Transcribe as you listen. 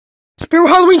Spirit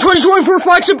Halloween 2024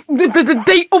 flagship, the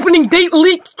date, opening date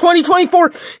leaked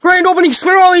 2024. Grand opening,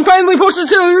 Spirit Halloween finally posted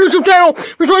to the YouTube channel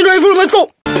for 2024. Let's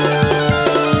go!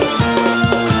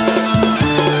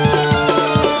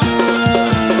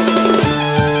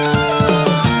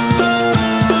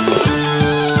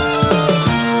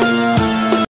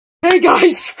 Hey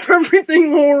guys, for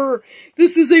Everything Horror,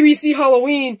 this is ABC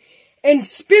Halloween, and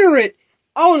Spirit,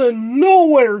 out of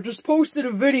nowhere, just posted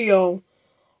a video,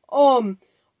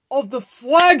 of the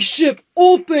flagship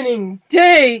opening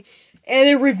day, and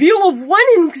a reveal of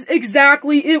when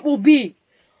exactly it will be.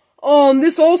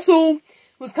 This also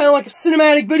was kind of like a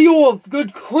cinematic video of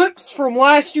good clips from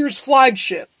last year's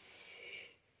flagship.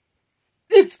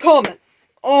 It's coming.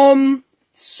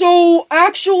 So,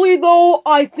 actually though,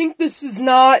 I think this is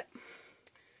not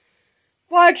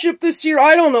flagship this year.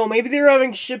 I don't know, maybe they're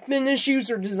having shipment issues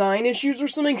or design issues or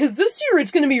something, because this year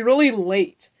it's gonna be really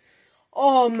late.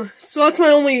 So that's my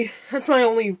only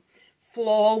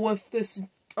flaw with this,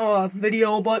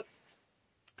 video, but,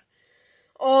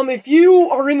 if you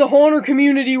are in the Haunter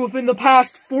community within the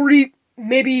past 40,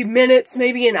 maybe minutes,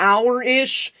 maybe an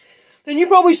hour-ish, then you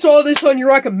probably saw this on your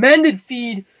recommended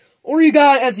feed, or you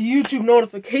got as a YouTube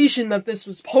notification that this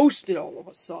was posted all of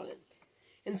a sudden.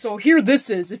 And so here this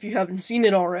is, if you haven't seen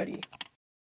it already.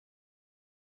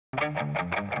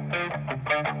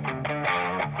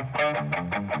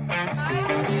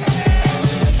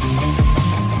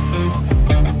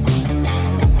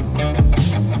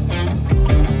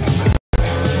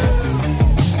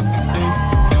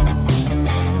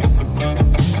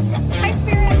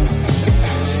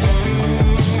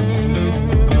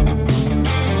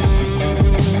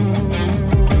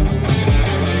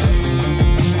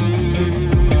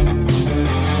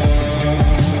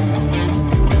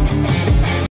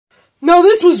 Now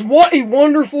this was what a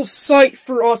wonderful sight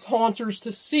for us haunters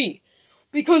to see,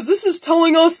 because this is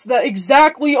telling us that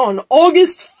exactly on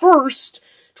August 1st,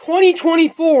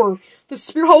 2024, the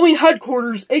Spirit Halloween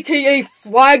headquarters, aka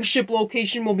flagship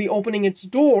location, will be opening its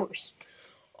doors.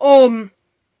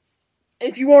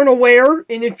 If you aren't aware,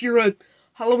 and if you're a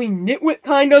Halloween nitwit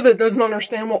kinda that doesn't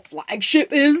understand what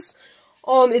flagship is,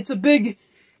 it's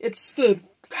the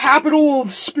capital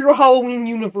of Spirit Halloween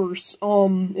universe.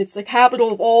 It's the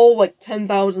capital of all, like,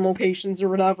 10,000 locations or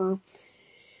whatever.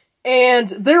 And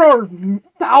there are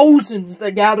thousands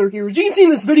that gather here. As you can see in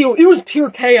this video, it was pure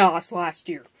chaos last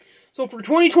year. So for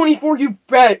 2024, you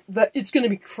bet that it's gonna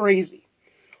be crazy.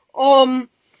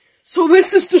 So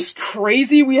this is just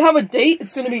crazy. We have a date.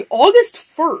 It's gonna be August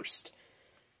 1st.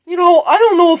 You know, I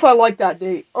don't know if I like that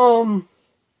date. You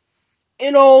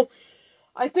know,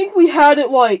 I think we had it,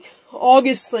 like,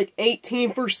 August, like,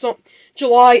 18th or something,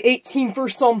 July 18th or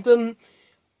something,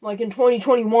 like, in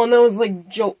 2021, that was, like,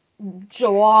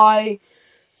 July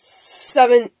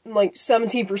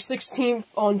 17th or 16th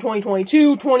on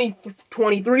 2022,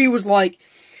 2023 was, like,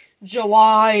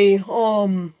 July,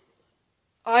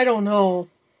 I don't know,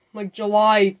 like,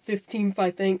 July 15th,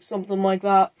 I think, something like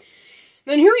that.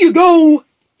 Then here you go,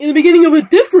 in the beginning of a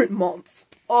different month,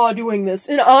 doing this,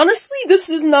 and honestly, this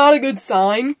is not a good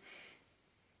sign.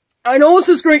 I know this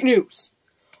is great news,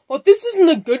 but this isn't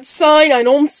a good sign. I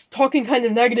know I'm talking kind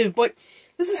of negative, but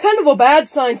this is kind of a bad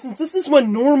sign since this is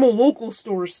when normal local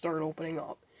stores start opening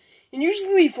up. And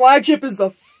usually flagship is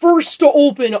the first to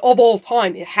open of all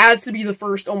time. It has to be the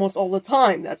first almost all the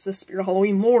time. That's the Spirit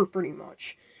Halloween lore, pretty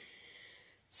much.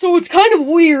 So it's kind of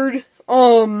weird,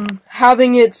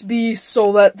 having it be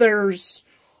so that there's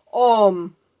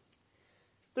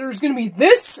gonna be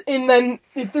this, and then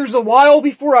if there's a while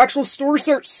before actual stores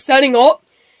start setting up,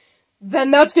 then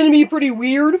that's gonna be pretty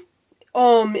weird,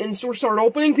 and stores start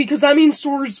opening, because that means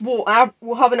stores will have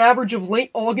an average of late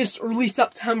August, early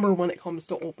September when it comes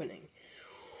to opening.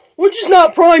 Which is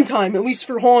not prime time, at least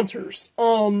for haunters,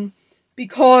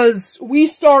 because we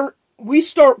start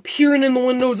peering in the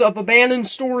windows of abandoned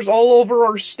stores all over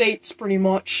our states, pretty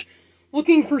much,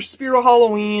 looking for Spirit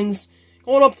Halloweens,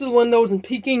 going up to the windows and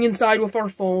peeking inside with our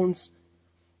phones.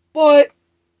 But,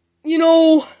 you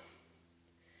know,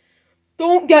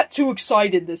 don't get too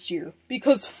excited this year,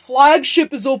 because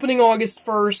flagship is opening August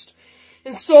 1st,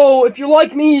 and so if you're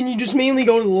like me and you just mainly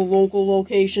go to the local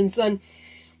locations, then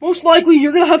most likely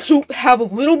you're going to have a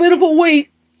little bit of a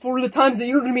wait for the times that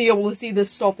you're going to be able to see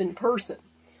this stuff in person.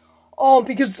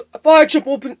 Because flagship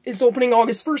is opening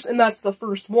August 1st, and that's the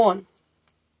first one.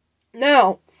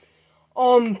 Now,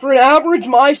 for an average,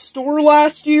 my store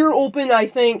last year opened, I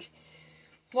think,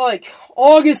 like,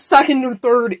 August 2nd or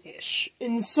 3rd-ish.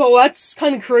 And so that's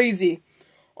kind of crazy.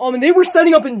 And they were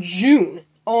setting up in June.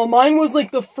 Mine was,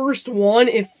 like, the first one,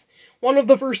 one of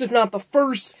the first, if not the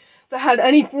first, that had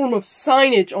any form of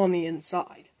signage on the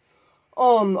inside.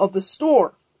 of the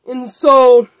store. And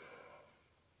so,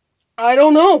 I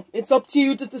don't know. It's up to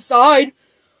you to decide,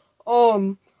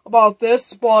 about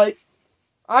this, but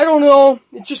I don't know.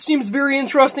 It just seems very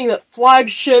interesting that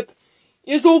Flagship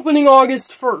is opening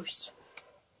August 1st.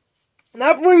 And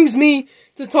that brings me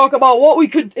to talk about what we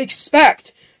could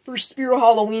expect for Spirit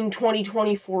Halloween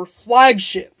 2024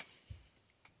 Flagship.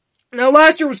 Now,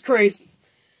 last year was crazy.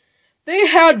 They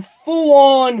had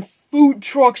full-on food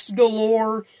trucks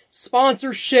galore,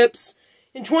 sponsorships.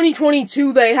 In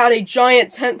 2022, they had a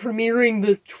giant tent premiering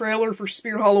the trailer for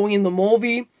Spirit Halloween the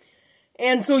movie.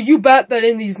 And so you bet that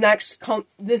in these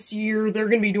this year, they're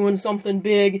going to be doing something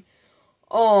big.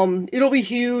 It'll be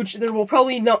huge. There will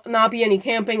probably not be any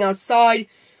camping outside.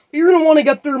 But you're going to want to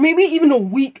get there maybe even a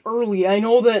week early. I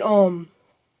know that,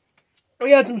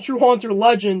 we had some True Haunter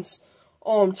legends.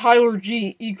 Tyler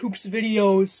G, E-Coop's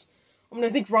videos. I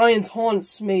think Ryan's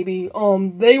Haunts, maybe.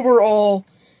 They were all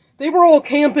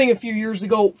camping a few years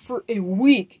ago for a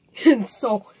week. And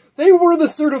so, they were the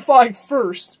certified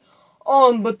first.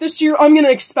 But this year, I'm gonna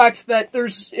expect that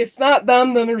if not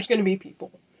them, then there's gonna be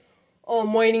people.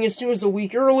 Waiting as soon as a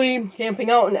week early, camping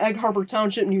out in Egg Harbor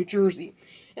Township, New Jersey.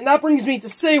 And that brings me to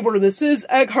say where this is,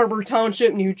 Egg Harbor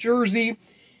Township, New Jersey.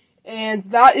 And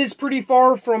that is pretty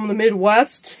far from the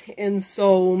Midwest, and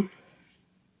so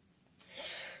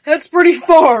that's pretty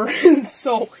far. And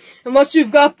so, unless you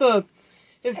got a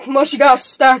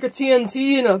stack of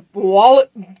TNT and a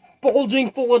wallet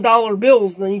bulging full of dollar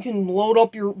bills, then you can load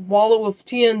up your wallet with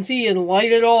TNT and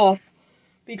light it off.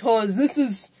 Because this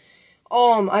is,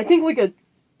 I think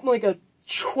like a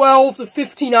 12 to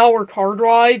 15 hour car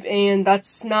drive, and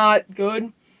that's not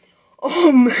good.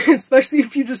 Especially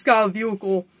if you just got a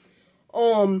vehicle.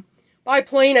 By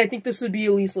plane, I think this would be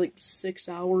at least like 6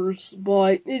 hours,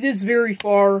 but it is very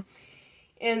far,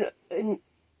 and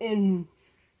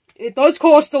it does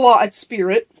cost a lot at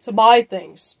Spirit to buy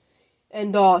things,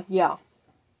 and, yeah.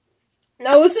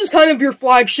 Now, this is kind of your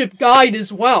Flagship guide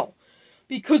as well,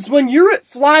 because when you're at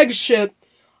Flagship,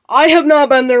 I have not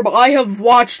been there, but I have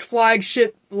watched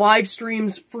Flagship live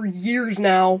streams for years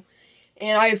now,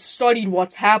 and I have studied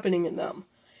what's happening in them.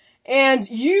 And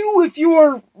if you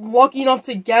are lucky enough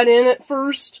to get in at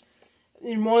first,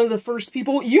 in one of the first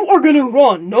people, you are going to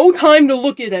run. No time to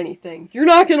look at anything. You're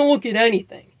not going to look at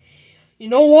anything. You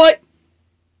know what?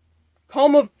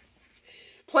 Plan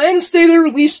to stay there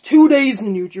at least 2 days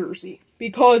in New Jersey,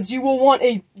 because you will want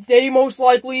a day most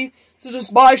likely to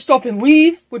just buy stuff and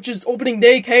leave, which is opening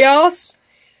day chaos.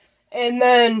 And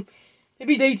then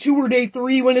maybe day 2 or day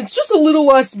 3, when it's just a little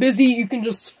less busy, you can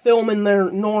just film in there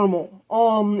normal.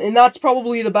 And that's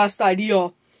probably the best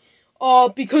idea.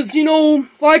 Because,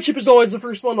 Flagship is always the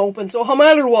first one to open, so no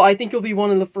matter what, I think you'll be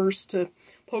one of the first to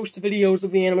post videos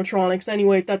of the animatronics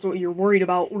anyway, if that's what you're worried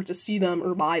about, or to see them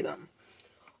or buy them.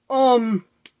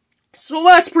 So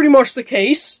that's pretty much the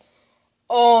case.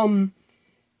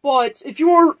 But if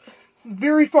you're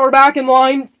very far back in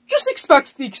line, just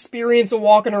expect the experience of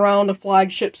walking around a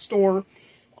Flagship store.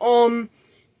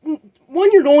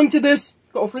 When you're going to this,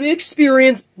 go for the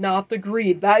experience, not the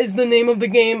greed. That is the name of the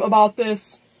game about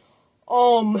this.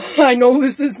 I know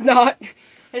this is not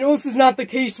the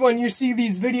case when you see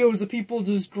these videos of people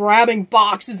just grabbing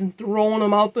boxes and throwing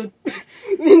them out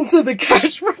into the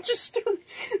cash register.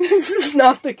 This is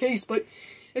not the case, but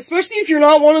especially if you're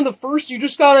not one of the first, you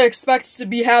just gotta expect to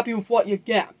be happy with what you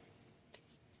get.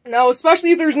 Now,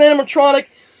 especially if there's an animatronic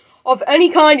of any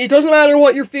kind, it doesn't matter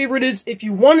what your favorite is. If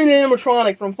you want an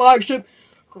animatronic from Flagship,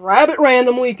 grab it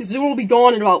randomly, because it will be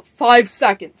gone in about 5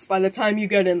 seconds by the time you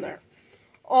get in there.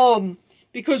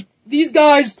 Because these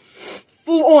guys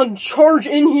full on charge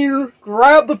in here,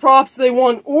 grab the props they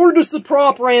want, or just a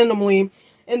prop randomly,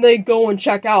 and they go and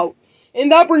check out.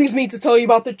 And that brings me to tell you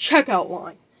about the checkout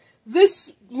line.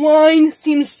 This line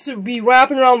seems to be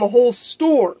wrapping around the whole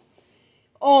store.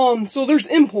 So there's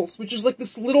Impulse, which is like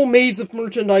this little maze of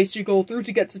merchandise you go through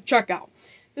to get to checkout.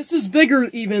 This is bigger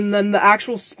even than the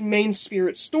actual main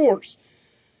Spirit stores.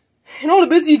 And on a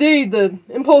busy day, the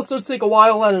Impulse does take a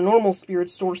while at a normal Spirit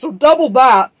store, so double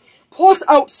that, plus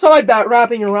outside that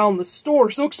wrapping around the store,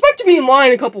 so expect to be in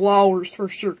line a couple hours for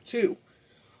sure, too.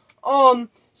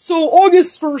 So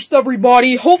August 1st,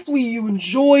 everybody, hopefully you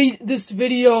enjoyed this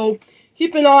video.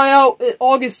 Keep an eye out at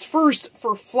August 1st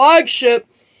for Flagship,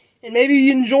 and maybe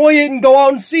you enjoy it and go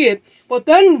out and see it. But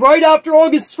then, right after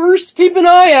August 1st, keep an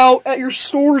eye out at your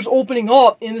stores opening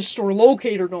up and the store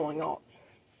locator going up.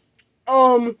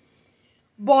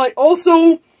 But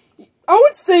also, I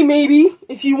would say maybe,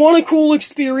 if you want a cool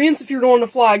experience, if you're going to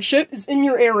Flagship, is in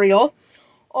your area,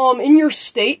 in your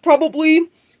state, probably,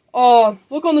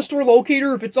 look on the store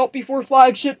locator if it's up before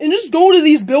flagship, and just go to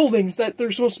these buildings that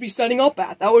they're supposed to be setting up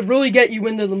at. That would really get you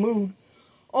into the mood.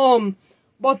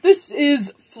 But this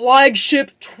is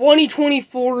flagship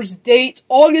 2024's date,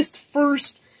 August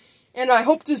 1st, and I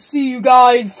hope to see you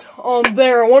guys,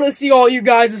 there. I want to see all you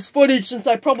guys' footage since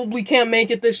I probably can't make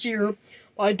it this year,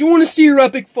 but I do want to see your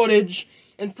epic footage,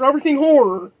 and for everything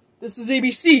horror, this is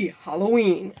ABC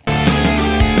Halloween.